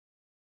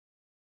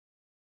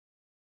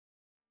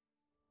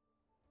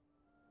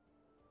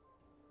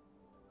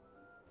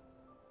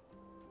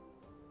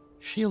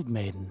Shield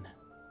Maiden,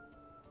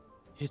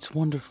 it's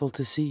wonderful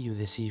to see you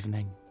this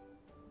evening.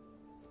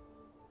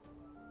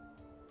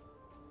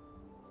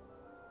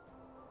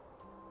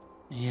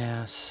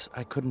 Yes,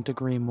 I couldn't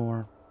agree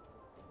more.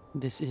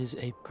 This is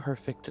a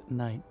perfect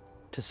night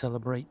to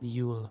celebrate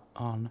Yule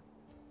on.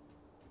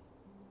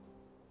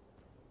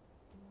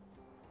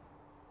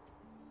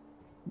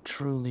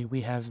 Truly,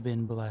 we have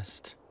been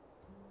blessed.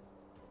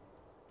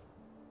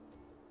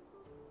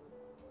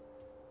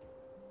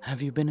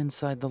 Have you been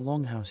inside the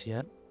longhouse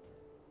yet?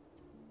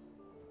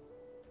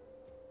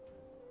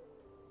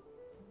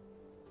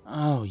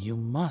 Oh, you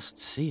must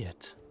see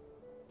it.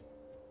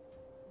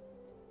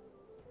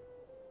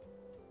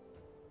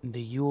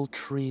 The Yule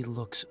tree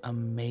looks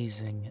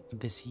amazing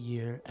this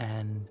year,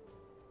 and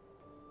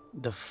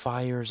the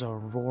fires are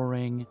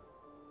roaring,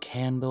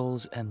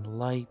 candles and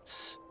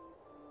lights.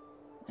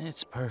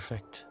 It's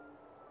perfect.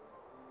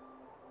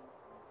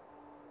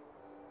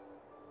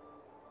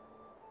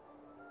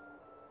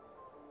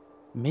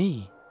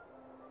 Me?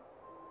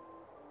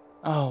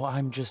 Oh,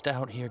 I'm just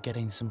out here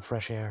getting some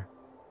fresh air.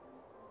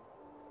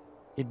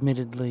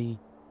 Admittedly,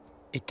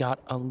 it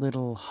got a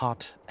little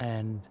hot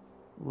and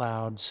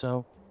loud,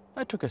 so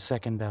I took a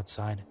second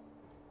outside.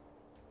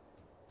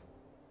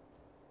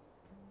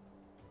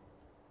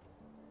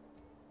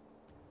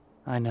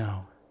 I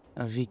know,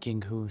 a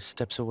Viking who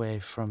steps away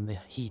from the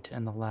heat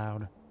and the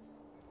loud.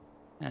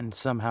 And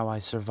somehow I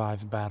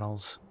survive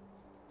battles.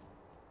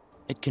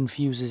 It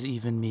confuses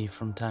even me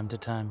from time to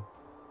time.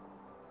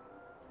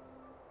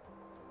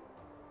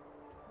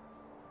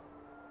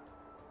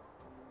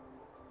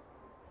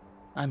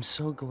 I'm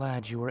so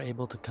glad you were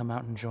able to come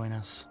out and join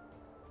us.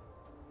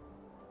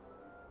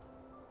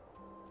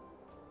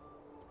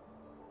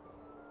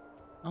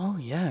 Oh,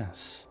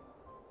 yes.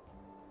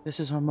 This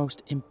is our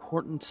most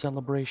important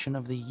celebration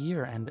of the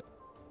year, and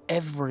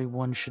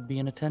everyone should be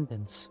in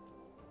attendance.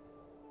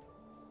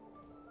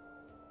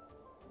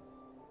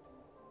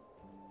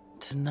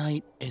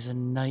 Tonight is a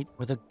night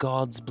where the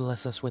gods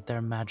bless us with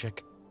their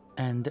magic,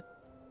 and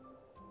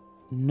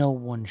no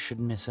one should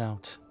miss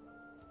out.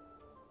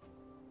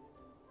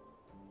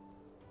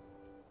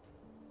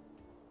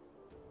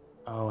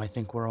 Oh, I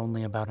think we're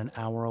only about an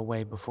hour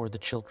away before the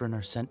children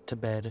are sent to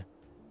bed,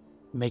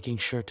 making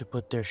sure to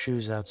put their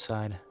shoes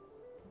outside.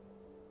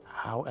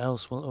 How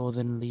else will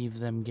Odin leave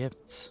them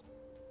gifts?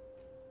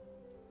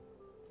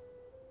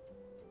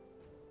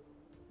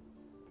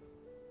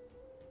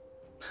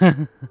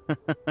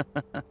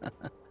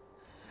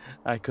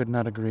 I could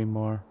not agree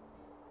more.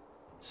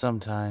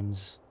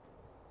 Sometimes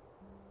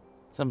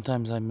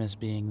I miss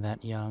being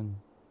that young.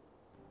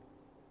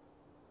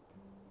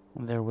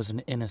 There was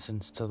an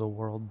innocence to the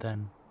world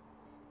then.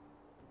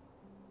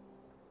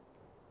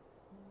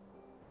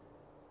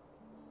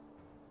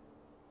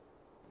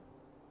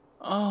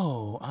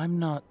 Oh, I'm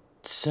not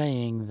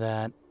saying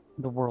that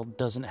the world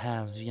doesn't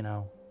have,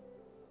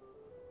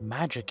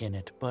 magic in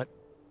it, but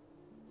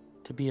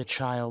to be a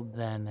child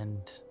then and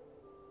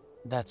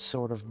that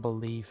sort of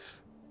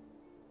belief,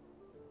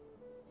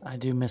 I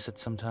do miss it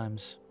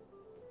sometimes.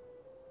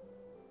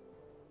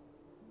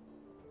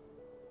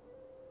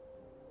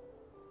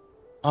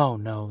 Oh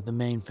no, the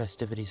main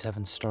festivities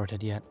haven't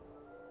started yet.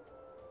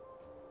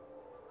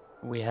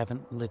 We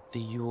haven't lit the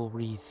Yule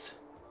wreath.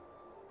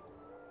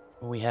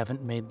 We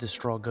haven't made the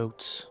straw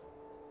goats.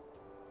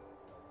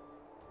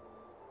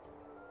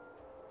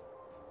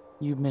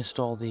 You missed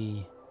all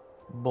the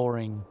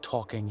boring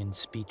talking and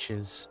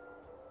speeches.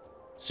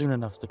 Soon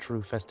enough, the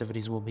true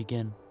festivities will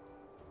begin.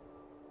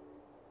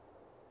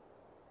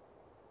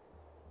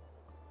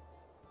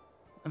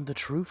 And the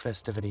true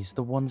festivities,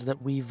 the ones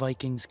that we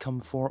Vikings come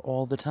for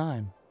all the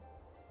time.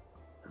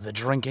 The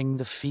drinking,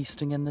 the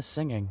feasting, and the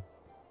singing.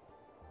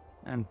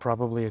 And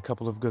probably a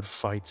couple of good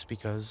fights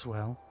because,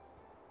 well,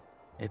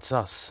 it's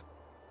us.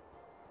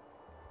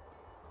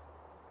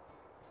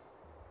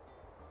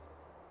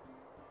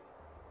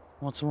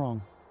 What's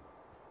wrong?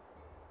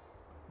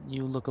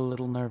 You look a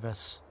little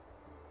nervous.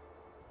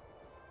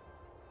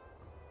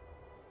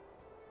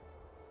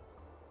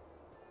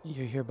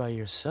 You're here by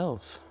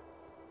yourself.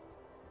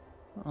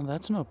 Oh,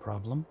 that's no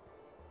problem.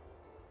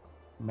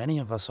 Many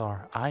of us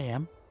are. I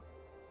am.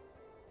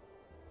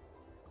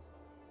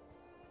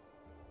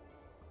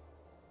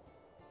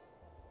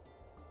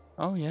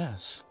 Oh,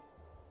 yes.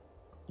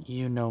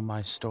 You know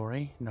my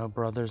story. No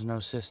brothers, no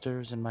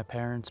sisters, and my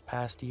parents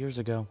passed years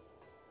ago.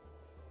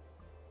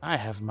 I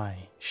have my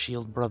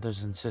shield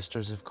brothers and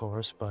sisters, of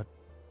course, but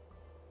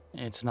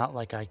it's not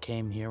like I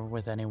came here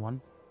with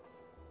anyone.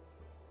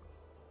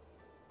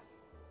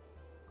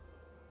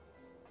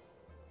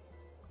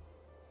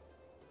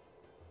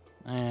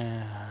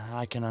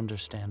 I can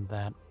understand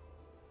that.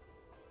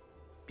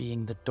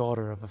 Being the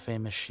daughter of a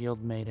famous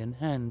shield maiden,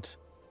 and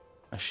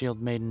a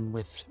shield maiden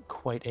with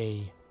quite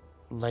a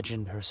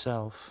legend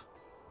herself,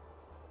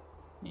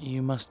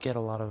 you must get a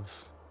lot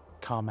of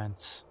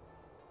comments,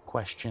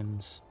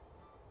 questions,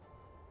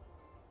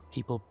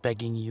 people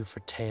begging you for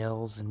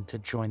tales and to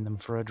join them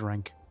for a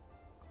drink.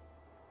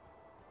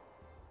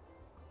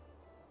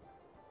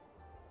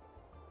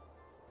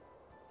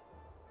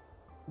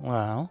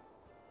 Well,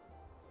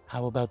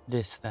 how about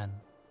this then?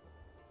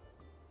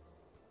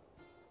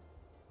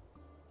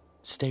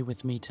 Stay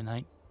with me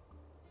tonight.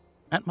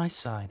 At my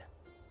side.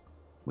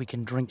 We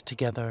can drink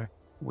together,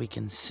 we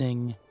can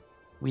sing.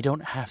 We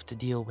don't have to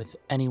deal with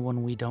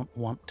anyone we don't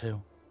want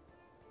to.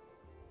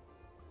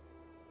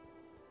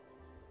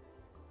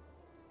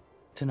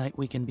 Tonight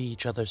we can be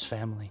each other's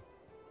family.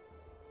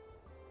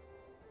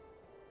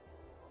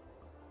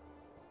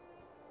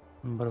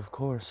 But of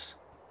course,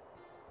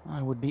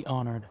 I would be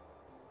honored.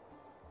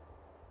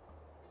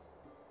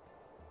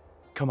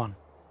 Come on.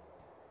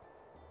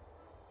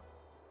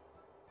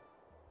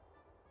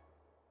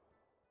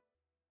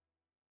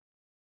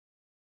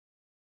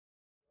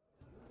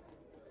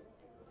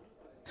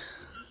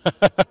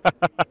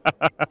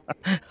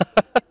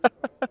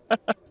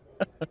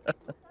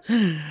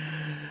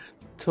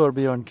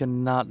 Torbjorn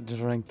cannot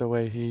drink the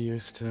way he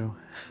used to.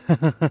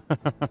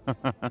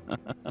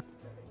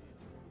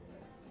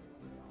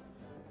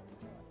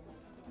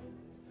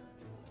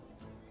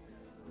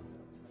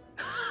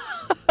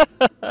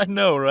 I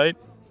know, right?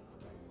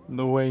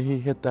 The way he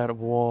hit that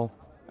wall,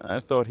 I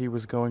thought he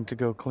was going to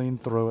go clean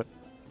through it.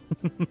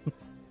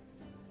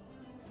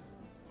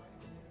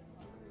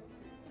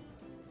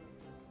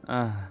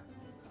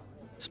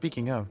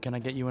 Speaking of, can I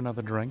get you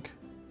another drink?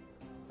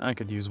 I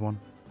could use one.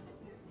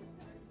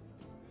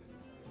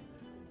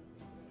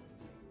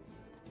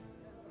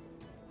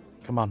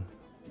 Come on,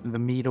 the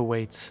meat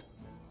awaits.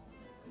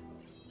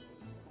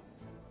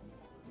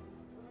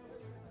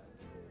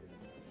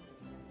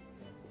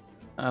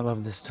 I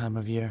love this time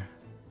of year.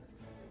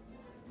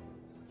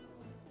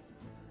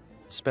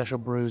 Special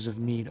brews of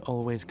mead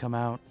always come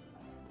out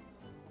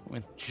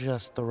with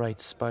just the right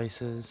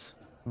spices.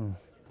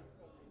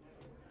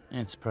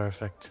 It's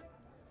perfect.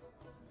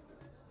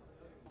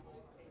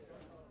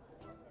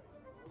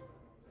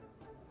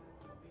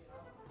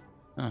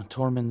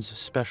 Tormund's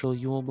special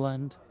Yule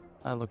blend.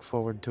 I look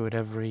forward to it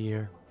every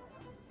year.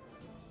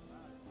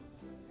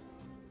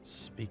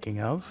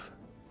 Speaking of...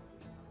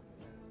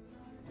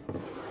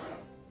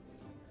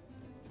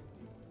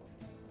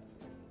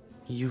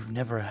 You've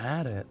never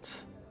had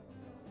it.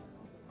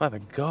 By the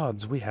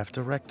gods, we have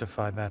to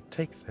rectify that.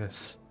 Take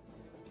this.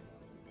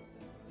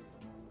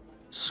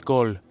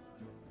 Skull.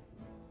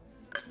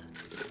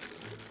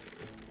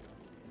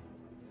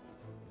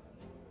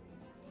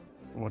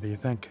 What do you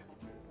think?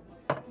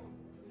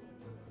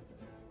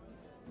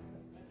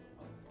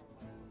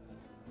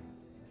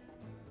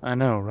 I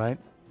know, right?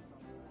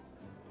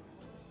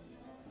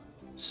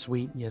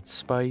 Sweet yet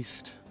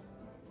spiced.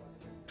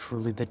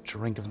 Truly the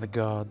drink of the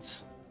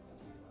gods.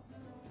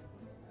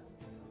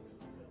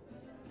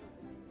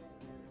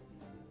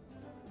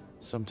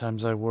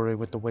 Sometimes I worry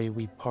with the way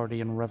we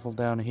party and revel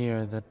down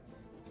here that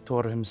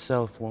Thor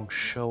himself won't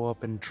show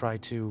up and try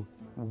to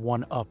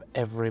one-up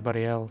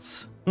everybody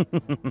else.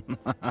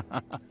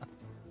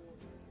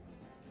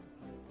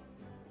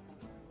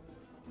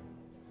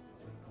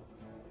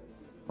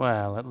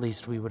 Well, at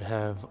least we would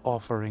have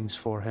offerings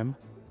for him.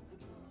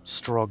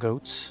 Straw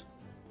goats.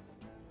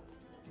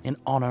 In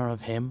honor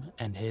of him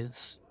and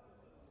his.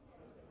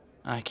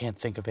 I can't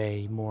think of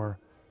a more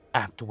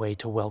apt way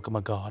to welcome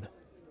a god.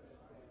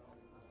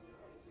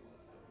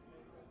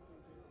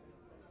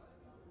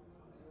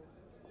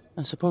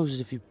 I suppose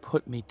if you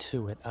put me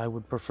to it, I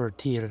would prefer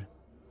Tyr,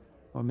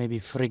 or maybe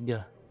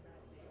Frigga,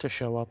 to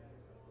show up.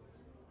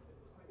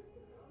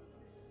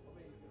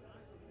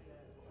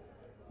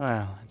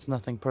 Well, it's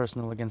nothing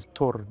personal against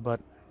Thor, but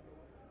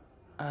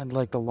I'd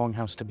like the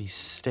longhouse to be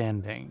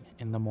standing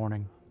in the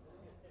morning.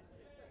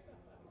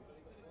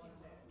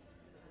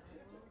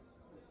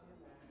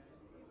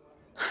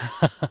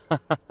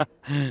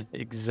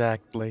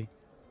 Exactly.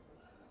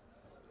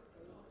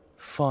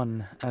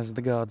 Fun as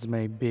the gods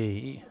may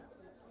be,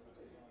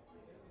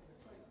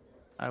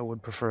 I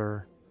would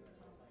prefer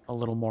a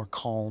little more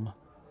calm.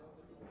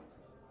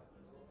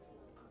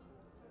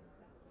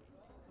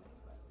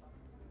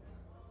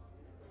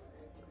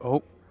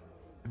 Oh,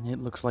 it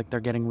looks like they're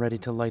getting ready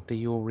to light the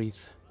Yule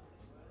wreath.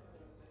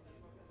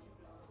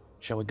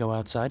 Shall we go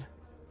outside?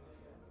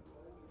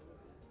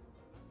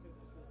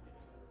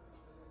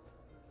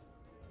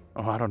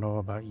 Oh, I don't know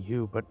about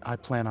you, but I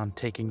plan on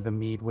taking the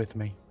mead with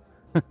me.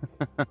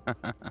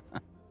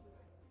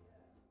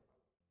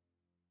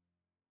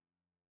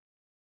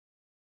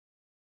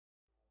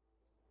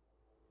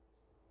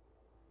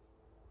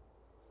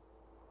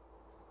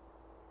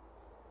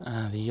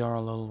 The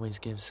Jarl always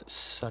gives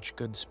such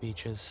good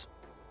speeches.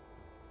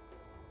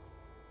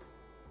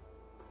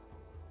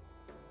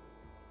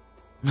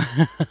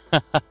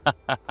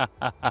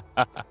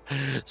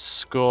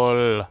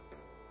 Skull.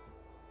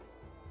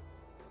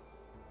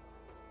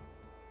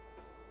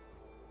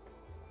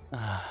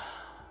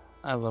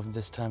 I love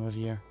this time of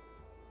year.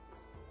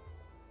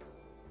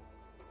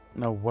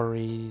 No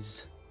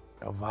worries,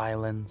 no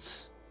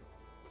violence.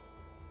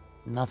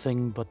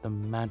 Nothing but the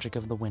magic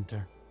of the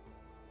winter.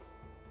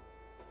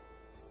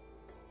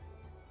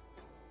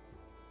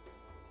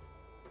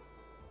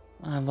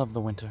 I love the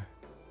winter.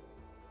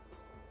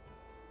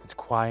 It's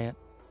quiet.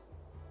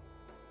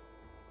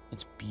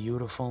 It's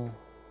beautiful.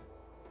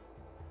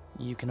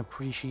 You can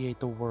appreciate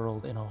the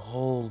world in a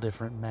whole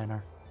different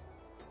manner.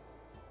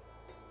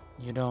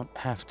 You don't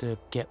have to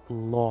get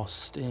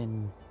lost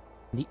in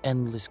the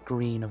endless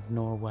green of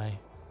Norway.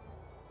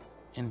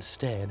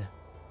 Instead,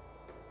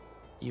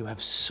 you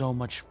have so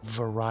much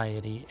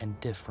variety and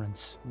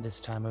difference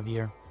this time of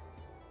year.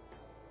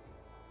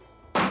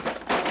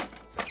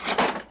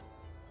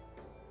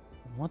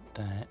 What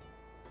the?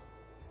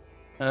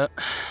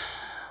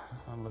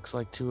 Looks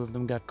like two of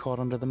them got caught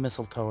under the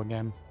mistletoe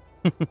again.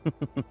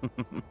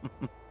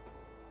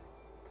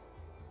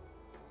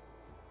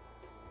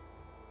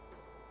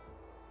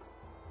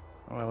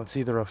 Well, it's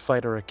either a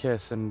fight or a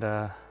kiss, and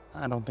I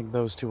don't think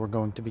those two are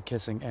going to be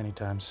kissing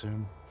anytime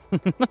soon.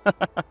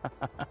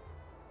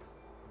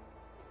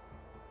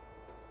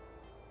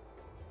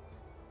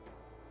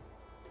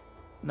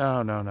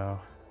 No.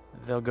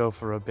 They'll go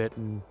for a bit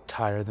and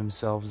tire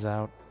themselves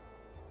out.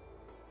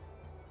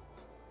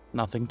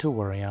 Nothing to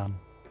worry on.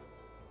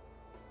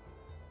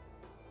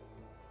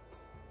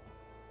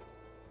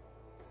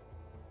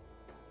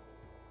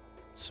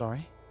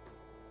 Sorry?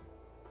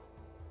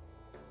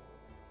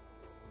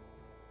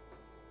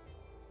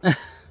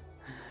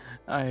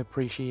 I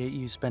appreciate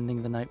you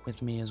spending the night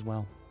with me as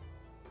well.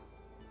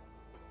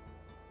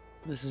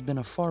 This has been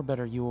a far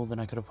better Yule than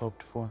I could have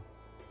hoped for.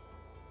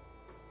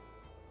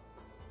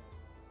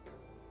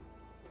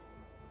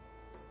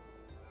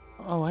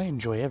 Oh, I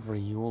enjoy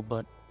every Yule,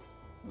 but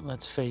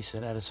let's face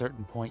it, at a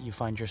certain point you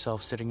find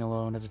yourself sitting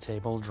alone at a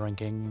table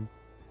drinking,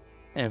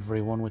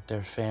 everyone with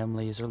their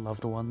families or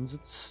loved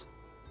ones.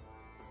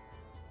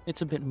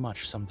 It's a bit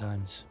much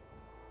sometimes.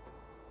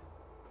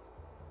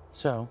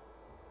 So,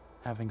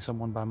 having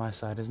someone by my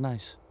side is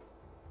nice.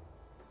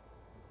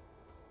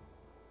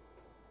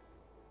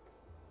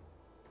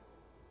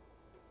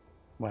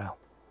 Well,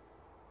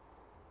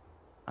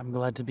 I'm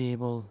glad to be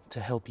able to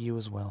help you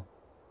as well.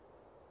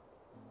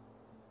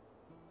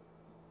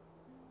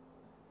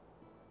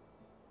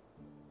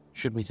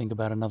 Should we think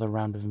about another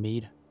round of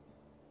mead?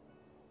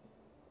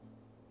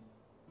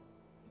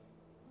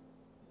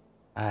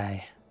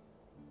 Aye.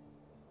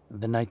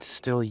 The night's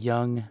still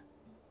young.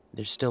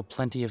 There's still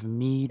plenty of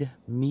mead,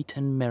 meat,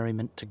 and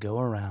merriment to go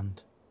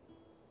around.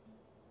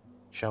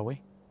 Shall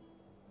we?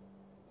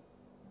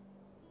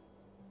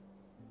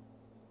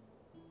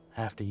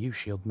 After you,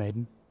 Shield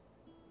Maiden.